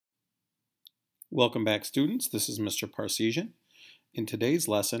Welcome back, students. This is Mr. Parseghian. In today's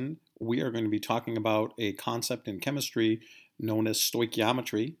lesson, we are going to be talking about a concept in chemistry known as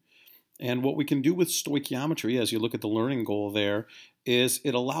stoichiometry. And what we can do with stoichiometry, as you look at the learning goal there, is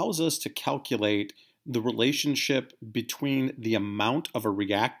it allows us to calculate the relationship between the amount of a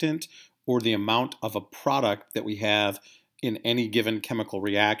reactant or the amount of a product that we have in any given chemical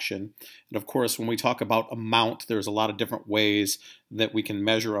reaction. And of course, when we talk about amount, there's a lot of different ways that we can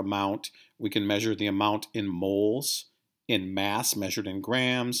measure amount. We can measure the amount in moles, in mass measured in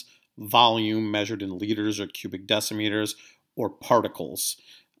grams, volume measured in liters or cubic decimeters, or particles,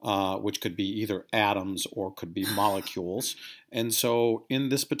 which could be either atoms or could be molecules. And so in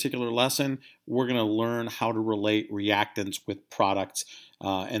this particular lesson, we're going to learn how to relate reactants with products,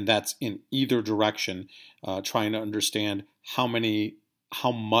 and that's in either direction, trying to understand how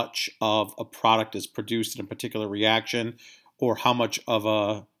much of a product is produced in a particular reaction, or how much of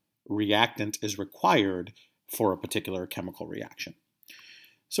a reactant is required for a particular chemical reaction.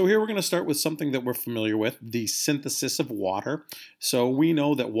 So here we're going to start with something that we're familiar with, the synthesis of water. So we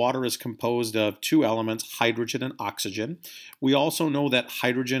know that water is composed of two elements, hydrogen and oxygen. We also know that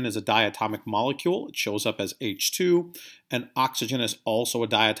hydrogen is a diatomic molecule. It shows up as H2. And oxygen is also a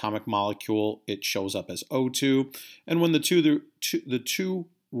diatomic molecule. It shows up as O2. And when the two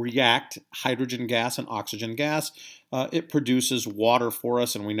react, hydrogen gas and oxygen gas, it produces water for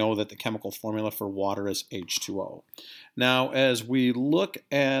us, and we know that the chemical formula for water is H2O. Now, as we look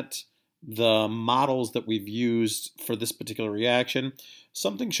at the models that we've used for this particular reaction,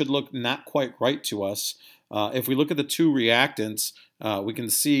 something should look not quite right to us. If we look at the two reactants, we can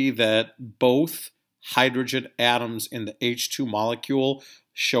see that both hydrogen atoms in the H2 molecule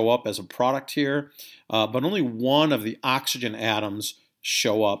show up as a product here, but only one of the oxygen atoms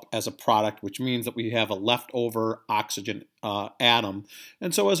show up as a product, which means that we have a leftover oxygen atom.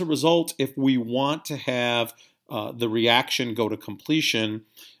 And so as a result, if we want to have the reaction go to completion,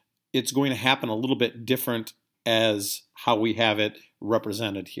 it's going to happen a little bit different as how we have it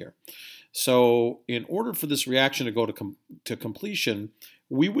represented here. So in order for this reaction to go to completion,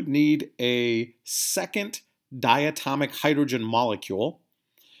 we would need a second diatomic hydrogen molecule.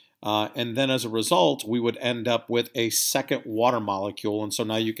 And then as a result, we would end up with a second water molecule. And so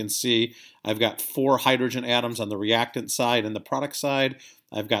now you can see I've got 4 hydrogen atoms on the reactant side and the product side.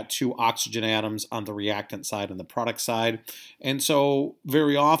 I've got 2 oxygen atoms on the reactant side and the product side. And so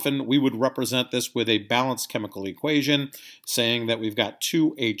very often we would represent this with a balanced chemical equation, saying that we've got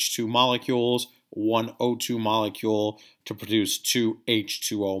 2 H2 molecules, 1 O2 molecule to produce 2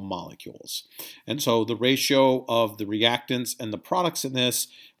 H2O molecules. And so the ratio of the reactants and the products in this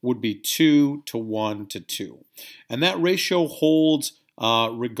would be 2 to 1 to 2. And that ratio holds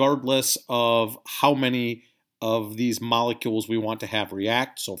regardless of how many of these molecules we want to have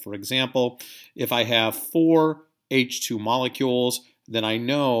react. So for example, if I have 4 H2 molecules, then I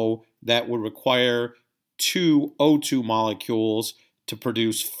know that would require 2 O2 molecules to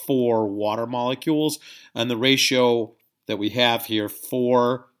produce 4 water molecules. And the ratio that we have here,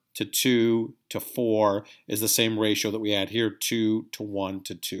 4 to 2 to 4, is the same ratio that we had here, 2 to 1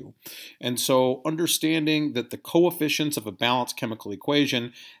 to 2. And so understanding that the coefficients of a balanced chemical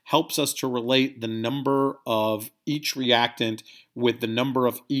equation helps us to relate the number of each reactant with the number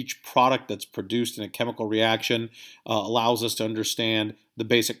of each product that's produced in a chemical reaction allows us to understand the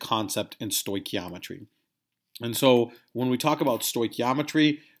basic concept in stoichiometry. And so when we talk about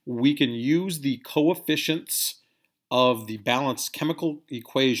stoichiometry, we can use the coefficients of the balanced chemical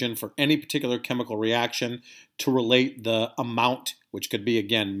equation for any particular chemical reaction to relate the amount, which could be,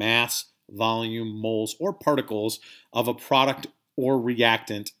 again, mass, volume, moles, or particles of a product or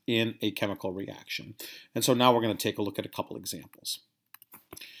reactant in a chemical reaction. And so now we're going to take a look at a couple examples.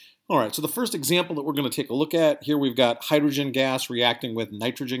 All right, so the first example that we're going to take a look at, here we've got hydrogen gas reacting with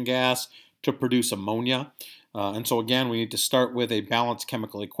nitrogen gas to produce ammonia. And so again, we need to start with a balanced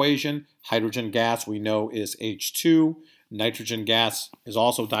chemical equation. Hydrogen gas we know is H2. Nitrogen gas is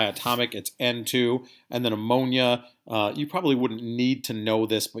also diatomic, it's N2. And then ammonia, you probably wouldn't need to know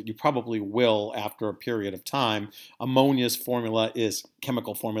this, but you probably will after a period of time. Ammonia's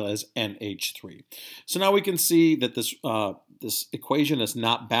chemical formula is NH3. So now we can see that this equation is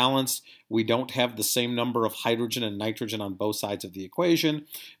not balanced. We don't have the same number of hydrogen and nitrogen on both sides of the equation.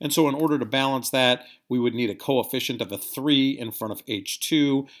 And so in order to balance that, we would need a coefficient of a 3 in front of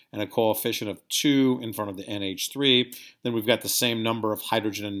H2 and a coefficient of 2 in front of the NH3. Then we've got the same number of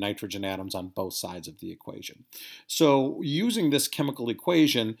hydrogen and nitrogen atoms on both sides of the equation. So using this chemical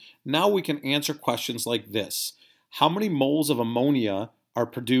equation, now we can answer questions like this. How many moles of ammonia are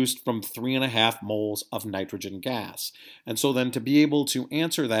produced from 3.5 moles of nitrogen gas? And so then to be able to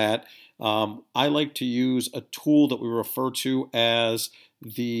answer that, I like to use a tool that we refer to as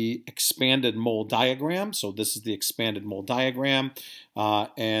the expanded mole diagram. So this is the expanded mole diagram,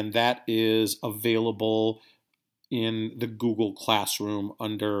 and that is available in the Google Classroom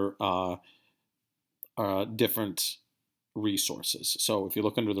under different resources. So if you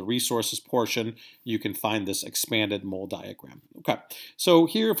look under the resources portion, you can find this expanded mole diagram. Okay, so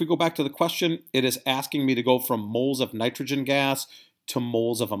here if we go back to the question, it is asking me to go from moles of nitrogen gas to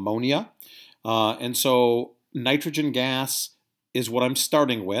moles of ammonia. And so nitrogen gas is what I'm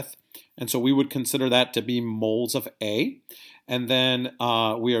starting with. And so we would consider that to be moles of A. And then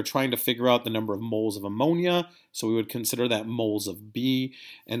we are trying to figure out the number of moles of ammonia. So we would consider that moles of B.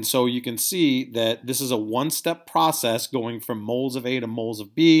 And so you can see that this is a one-step process going from moles of A to moles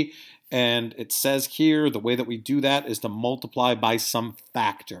of B. And it says here the way that we do that is to multiply by some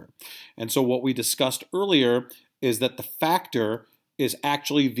factor. And so what we discussed earlier is that the factor is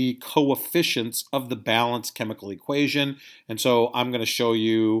actually the coefficients of the balanced chemical equation. And so I'm going to show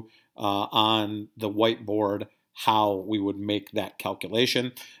you on the whiteboard how we would make that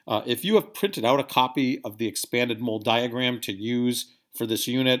calculation. If you have printed out a copy of the expanded mole diagram to use for this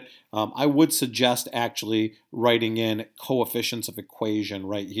unit, I would suggest actually writing in coefficients of equation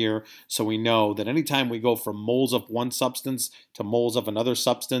right here, so we know that anytime we go from moles of one substance to moles of another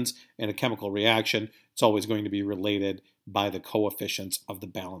substance in a chemical reaction, it's always going to be related by the coefficients of the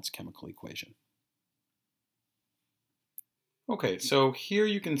balanced chemical equation. Okay, so here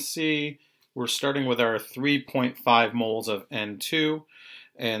you can see we're starting with our 3.5 moles of N2.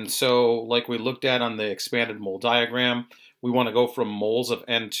 And so like we looked at on the expanded mole diagram, we want to go from moles of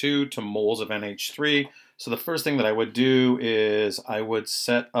N2 to moles of NH3. So the first thing that I would do is I would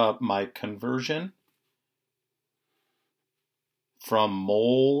set up my conversion from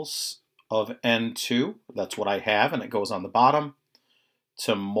moles of N2, that's what I have, and it goes on the bottom,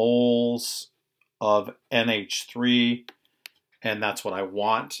 to moles of NH3, and that's what I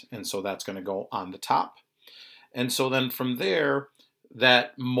want, and so that's going to go on the top. And so then from there,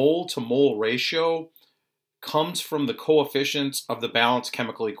 that mole to mole ratio comes from the coefficients of the balanced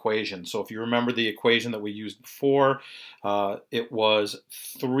chemical equation. So if you remember the equation that we used before, it was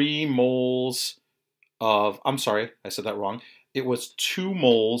 3 moles of, I'm sorry, I said that wrong. It was 2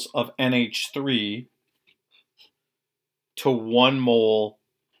 moles of NH3 to 1 mole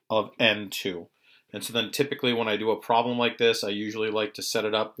of N2. And so then typically when I do a problem like this, I usually like to set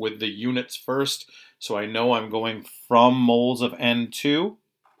it up with the units first. So I know I'm going from moles of N2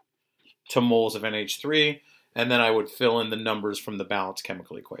 to moles of NH3, and then I would fill in the numbers from the balanced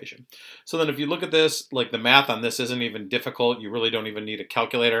chemical equation. So then if you look at this, like the math on this isn't even difficult. You really don't even need a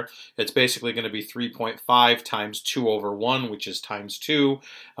calculator. It's basically going to be 3.5 times 2 over 1, which is times 2.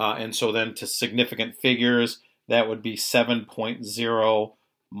 And so then to significant figures, that would be 7.0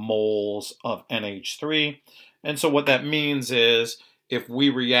 moles of NH3. And so what that means is if we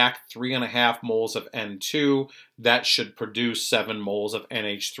react 3.5 moles of N2, that should produce 7 moles of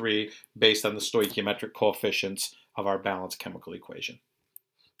NH3 based on the stoichiometric coefficients of our balanced chemical equation.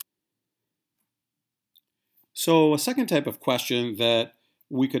 So a second type of question that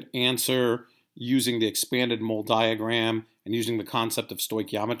we could answer using the expanded mole diagram and using the concept of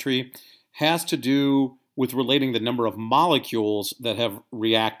stoichiometry has to do with relating the number of molecules that have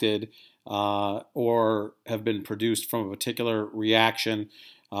reacted or have been produced from a particular reaction,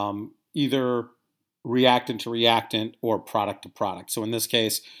 either reactant to reactant or product to product. So in this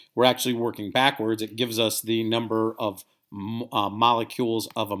case, we're actually working backwards. It gives us the number of molecules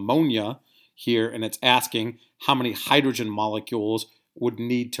of ammonia here, and it's asking how many hydrogen molecules would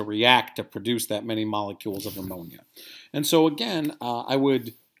need to react to produce that many molecules of ammonia. And so again, I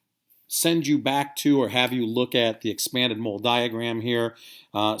would send you back to or have you look at the expanded mole diagram here.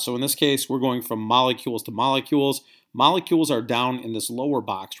 So in this case, we're going from molecules to molecules. Molecules are down in this lower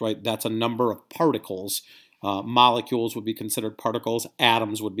box, right? That's a number of particles. Molecules would be considered particles.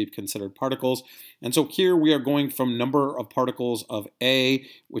 Atoms would be considered particles. And so here we are going from number of particles of A,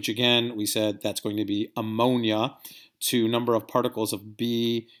 which again, we said that's going to be ammonia, to number of particles of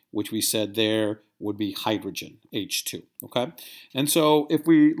B, which we said there would be hydrogen, H2, okay? And so if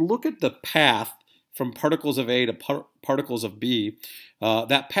we look at the path from particles of A to particles of B,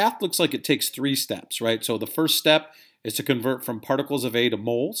 that path looks like it takes 3 steps, right? So the first step is to convert from particles of A to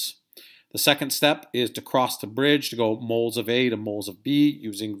moles. The second step is to cross the bridge to go moles of A to moles of B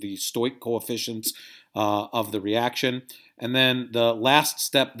using the Stoich coefficients of the reaction. And then the last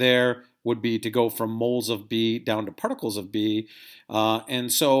step there would be to go from moles of B down to particles of B.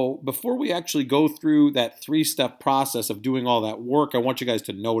 And so before we actually go through that 3-step process of doing all that work, I want you guys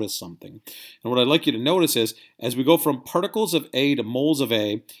to notice something. And what I'd like you to notice is as we go from particles of A to moles of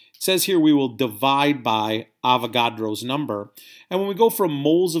A, It says here we will divide by Avogadro's number. And when we go from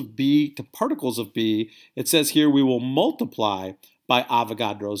moles of B to particles of B, it says here we will multiply by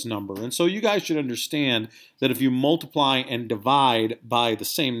Avogadro's number. And so you guys should understand that if you multiply and divide by the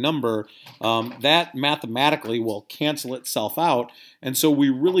same number, that mathematically will cancel itself out. And so we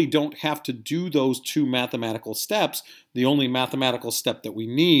really don't have to do those two mathematical steps. The only mathematical step that we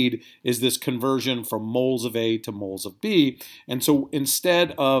need is this conversion from moles of A to moles of B. And so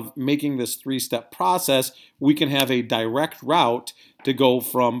instead of making this three-step process, we can have a direct route to go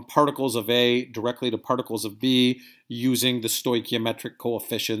from particles of A directly to particles of B using the stoichiometric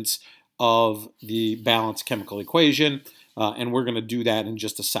coefficients of the balanced chemical equation. And we're going to do that in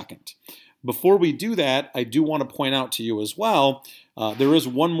just a second. Before we do that, I do want to point out to you as well, there is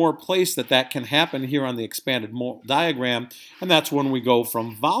one more place that can happen here on the expanded mole diagram, and that's when we go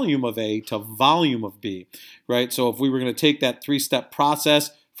from volume of A to volume of B, right? So if we were going to take that three-step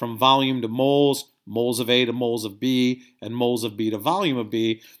process from volume to moles, moles of A to moles of B, and moles of B to volume of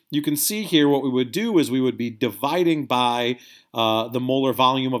B, you can see here what we would do is we would be dividing by the molar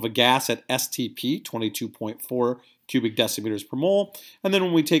volume of a gas at STP, 22.4 cubic decimeters per mole. And then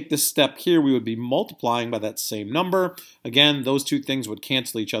when we take this step here, we would be multiplying by that same number. Again, those two things would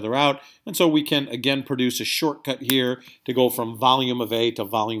cancel each other out. And so we can, again, produce a shortcut here to go from volume of A to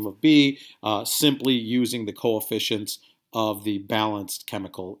volume of B, simply using the coefficients of the balanced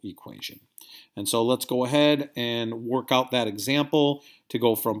chemical equation. And so let's go ahead and work out that example to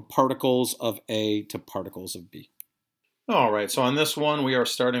go from particles of A to particles of B. All right, so on this one, we are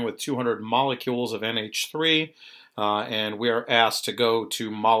starting with 200 molecules of NH3, and we are asked to go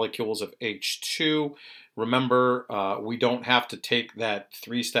to molecules of H2. Remember, we don't have to take that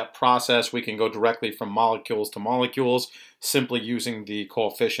three-step process. We can go directly from molecules to molecules, simply using the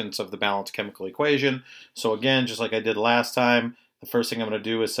coefficients of the balanced chemical equation. So again, just like I did last time, the first thing I'm going to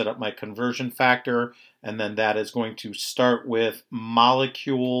do is set up my conversion factor, and then that is going to start with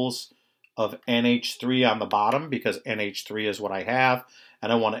molecules of NH3 on the bottom, because NH3 is what I have,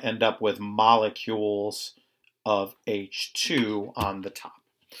 and I want to end up with molecules of H2 on the top.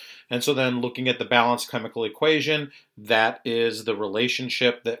 And so then looking at the balanced chemical equation, that is the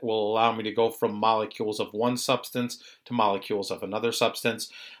relationship that will allow me to go from molecules of one substance to molecules of another substance.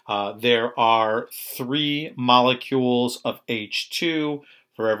 There are 3 molecules of H2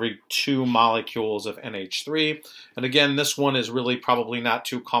 for every 2 molecules of NH3. And again, this one is really probably not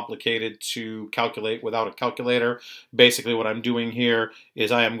too complicated to calculate without a calculator. Basically what I'm doing here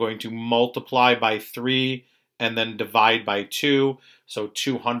is I am going to multiply by 3 and then divide by 2. So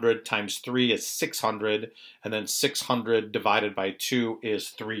 200 times 3 is 600, and then 600 divided by 2 is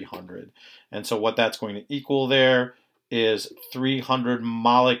 300. And so what that's going to equal there is 300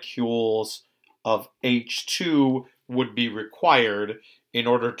 molecules of H2 would be required in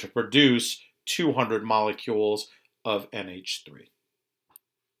order to produce 200 molecules of NH3.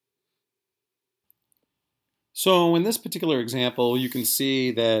 So in this particular example, you can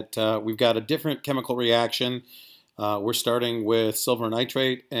see that we've got a different chemical reaction. We're starting with silver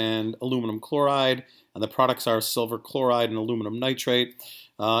nitrate and aluminum chloride, and the products are silver chloride and aluminum nitrate.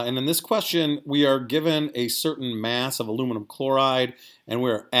 And in this question, we are given a certain mass of aluminum chloride, and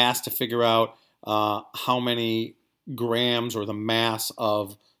we're asked to figure out how many grams or the mass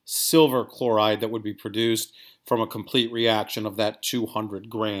of silver chloride that would be produced from a complete reaction of that 200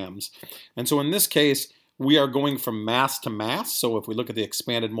 grams. And so in this case, we are going from mass to mass. So if we look at the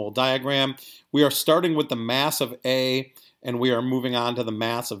expanded mole diagram, we are starting with the mass of A and we are moving on to the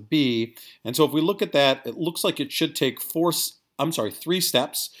mass of B. And so if we look at that, it looks like it should take 3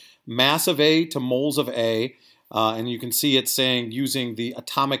 steps, mass of A to moles of A. And you can see it saying using the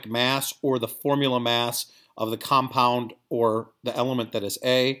atomic mass or the formula mass of the compound or the element that is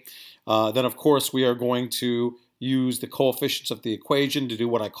A. Then of course we are going to use the coefficients of the equation to do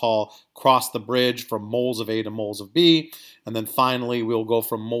what I call cross the bridge from moles of A to moles of B. And then finally, we'll go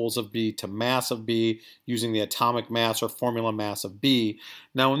from moles of B to mass of B using the atomic mass or formula mass of B.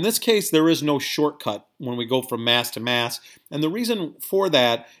 Now, in this case, there is no shortcut when we go from mass to mass. And the reason for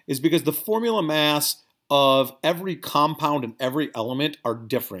that is because the formula mass of every compound and every element are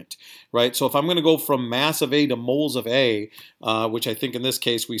different, right? So if I'm going to go from mass of A to moles of A, which I think in this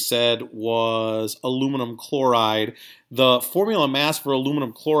case we said was aluminum chloride, the formula mass for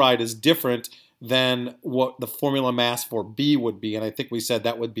aluminum chloride is different than what the formula mass for B would be. And I think we said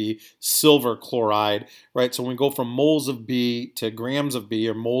that would be silver chloride, right? So when we go from moles of B to grams of B,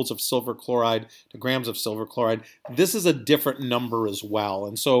 or moles of silver chloride to grams of silver chloride, this is a different number as well.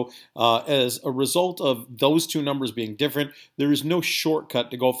 And so as a result of those two numbers being different, there is no shortcut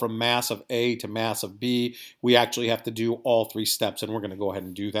to go from mass of A to mass of B. We actually have to do all three steps, and we're going to go ahead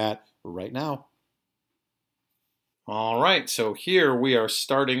and do that right now. All right, so here we are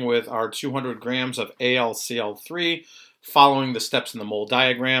starting with our 200 grams of AlCl3, following the steps in the mole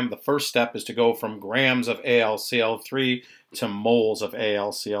diagram. The first step is to go from grams of AlCl3 to moles of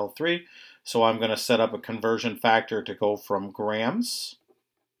AlCl3. So I'm going to set up a conversion factor to go from grams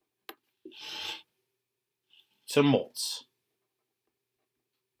to moles.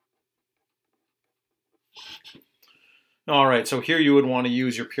 All right, so here you would want to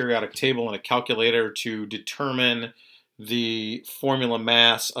use your periodic table and a calculator to determine the formula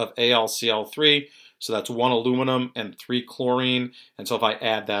mass of AlCl3. So that's 1 aluminum and 3 chlorine. And so if I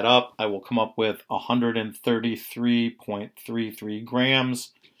add that up, I will come up with 133.33 grams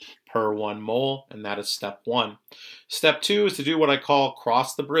per 1 mole, and that is step 1. Step 2 is to do what I call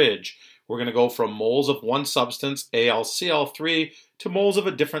cross the bridge. We're going to go from moles of one substance, AlCl3, to moles of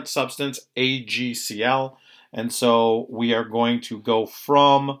a different substance, AgCl. And so we are going to go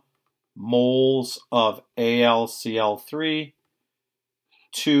from moles of AlCl3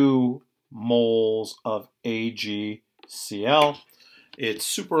 to moles of AgCl. It's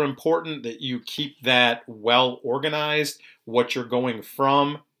super important that you keep that well organized, what you're going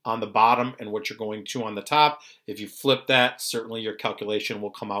from on the bottom and what you're going to on the top. If you flip that, certainly your calculation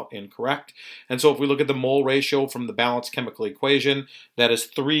will come out incorrect. And so if we look at the mole ratio from the balanced chemical equation, that is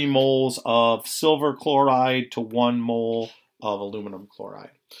 3 moles of silver chloride to 1 mole of aluminum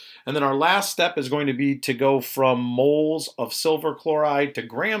chloride. And then our last step is going to be to go from moles of silver chloride to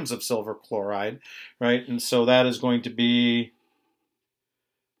grams of silver chloride, right? And so that is going to be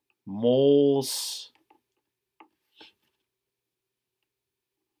moles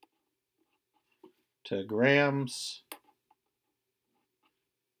to grams.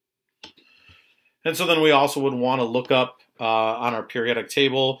 And so then we also would want to look up on our periodic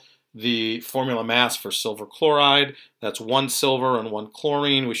table the formula mass for silver chloride. That's 1 silver and 1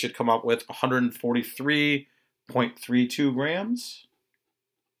 chlorine. We should come up with 143.32 grams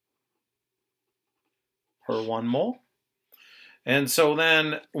per 1 mole. And so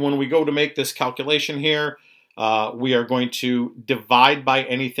then when we go to make this calculation here, we are going to divide by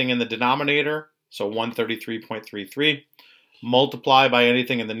anything in the denominator, so 133.33, multiply by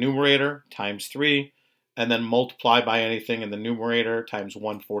anything in the numerator, times 3, and then multiply by anything in the numerator times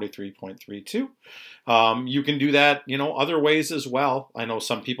 143.32. You can do that, other ways as well. I know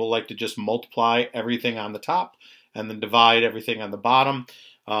some people like to just multiply everything on the top and then divide everything on the bottom.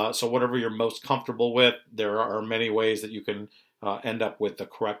 So whatever you're most comfortable with, there are many ways that you can end up with the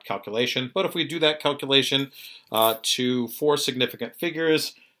correct calculation. But if we do that calculation to 4 significant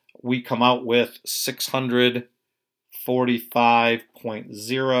figures, we come out with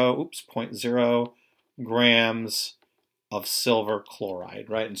 645.0 grams of silver chloride,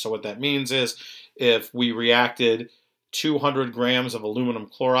 right? And so what that means is if we reacted 200 grams of aluminum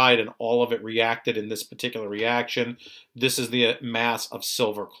chloride and all of it reacted in this particular reaction, this is the mass of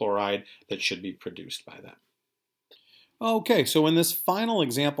silver chloride that should be produced by that. Okay, so in this final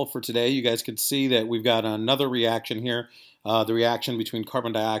example for today, you guys can see that we've got another reaction here, the reaction between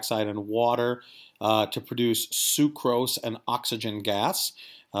carbon dioxide and water to produce sucrose and oxygen gas.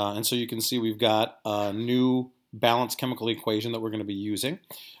 And so you can see we've got a new balanced chemical equation that we're going to be using.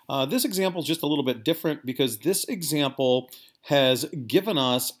 This example is just a little bit different because this example has given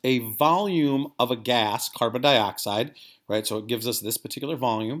us a volume of a gas, carbon dioxide, right? So it gives us this particular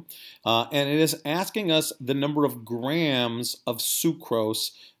volume, and it is asking us the number of grams of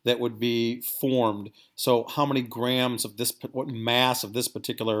sucrose that would be formed. So how many grams of this, what mass of this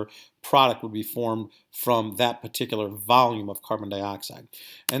particular product would be formed from that particular volume of carbon dioxide.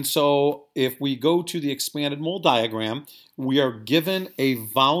 And so if we go to the expanded mole diagram, we are given a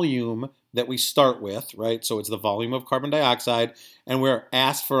volume that we start with, right? So it's the volume of carbon dioxide, and we're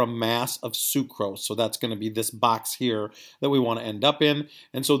asked for a mass of sucrose. So that's going to be this box here that we want to end up in.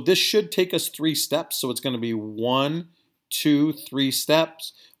 And so this should take us 3 steps. So it's going to be 1, 2, 3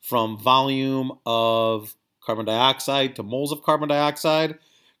 steps from volume of carbon dioxide to moles of carbon dioxide,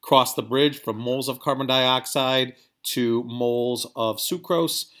 cross the bridge from moles of carbon dioxide to moles of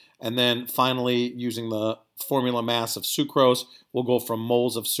sucrose, and then finally using the formula mass of sucrose, we'll go from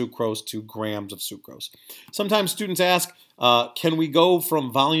moles of sucrose to grams of sucrose. Sometimes students ask, can we go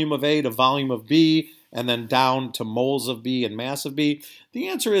from volume of A to volume of B and then down to moles of B and mass of B? The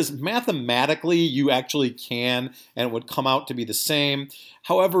answer is mathematically you actually can, and it would come out to be the same.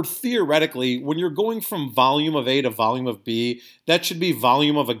 However, theoretically, when you're going from volume of A to volume of B, that should be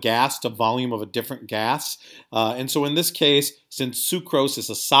volume of a gas to volume of a different gas. And so in this case, since sucrose is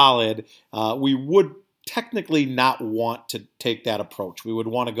a solid, we would technically not want to take that approach. We would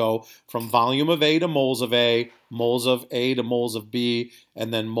want to go from volume of A to moles of A, moles of A to moles of B,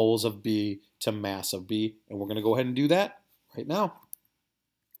 and then moles of B to mass of B. And we're going to go ahead and do that right now.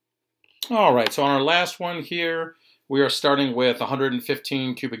 All right, so on our last one here, we are starting with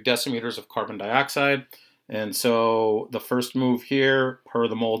 115 cubic decimeters of carbon dioxide. And so the first move here, per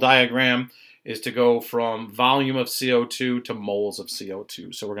the mole diagram, is to go from volume of CO2 to moles of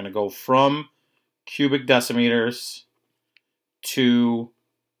CO2. So we're going to go from cubic decimeters to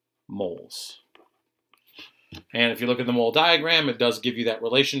moles. And if you look at the mole diagram, it does give you that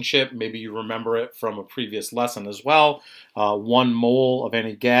relationship. Maybe you remember it from a previous lesson as well. 1 mole of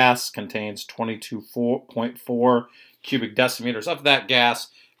any gas contains 22.4 cubic decimeters of that gas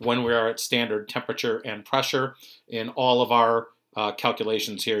when we are at standard temperature and pressure. In all of our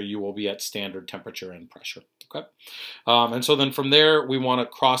calculations here, you will be at standard temperature and pressure. Okay, and so then from there, we want to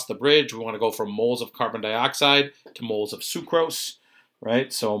cross the bridge. We want to go from moles of carbon dioxide to moles of sucrose,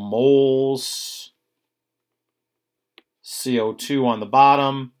 right? So moles CO2 on the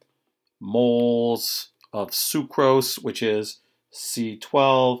bottom, moles of sucrose, which is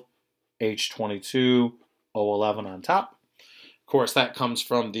C12H22O11 on top. Of course, that comes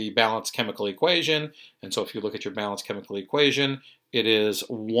from the balanced chemical equation. And so if you look at your balanced chemical equation, it is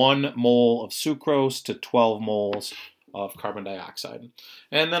 1 mole of sucrose to 12 moles of carbon dioxide.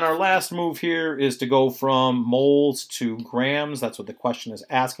 And then our last move here is to go from moles to grams. That's what the question is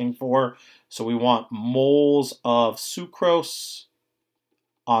asking for. So we want moles of sucrose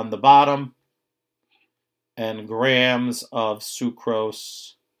on the bottom and grams of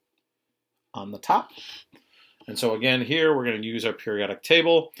sucrose on the top. And so again, here we're going to use our periodic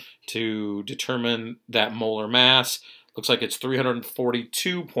table to determine that molar mass. Looks like it's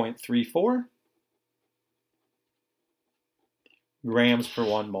 342.34 grams per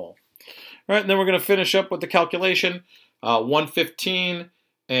 1 mole. All right, and then we're going to finish up with the calculation. 115,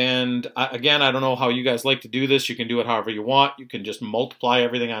 and again, I don't know how you guys like to do this. You can do it however you want. You can just multiply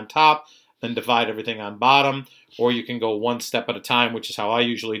everything on top, then divide everything on bottom, or you can go one step at a time, which is how I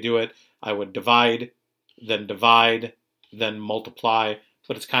usually do it. I would divide, then multiply,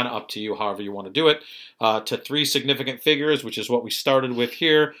 but it's kind of up to you however you want to do it. To 3 significant figures, which is what we started with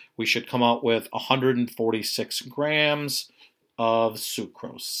here, we should come out with 146 grams of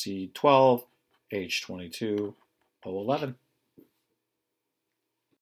sucrose, C12H22O11.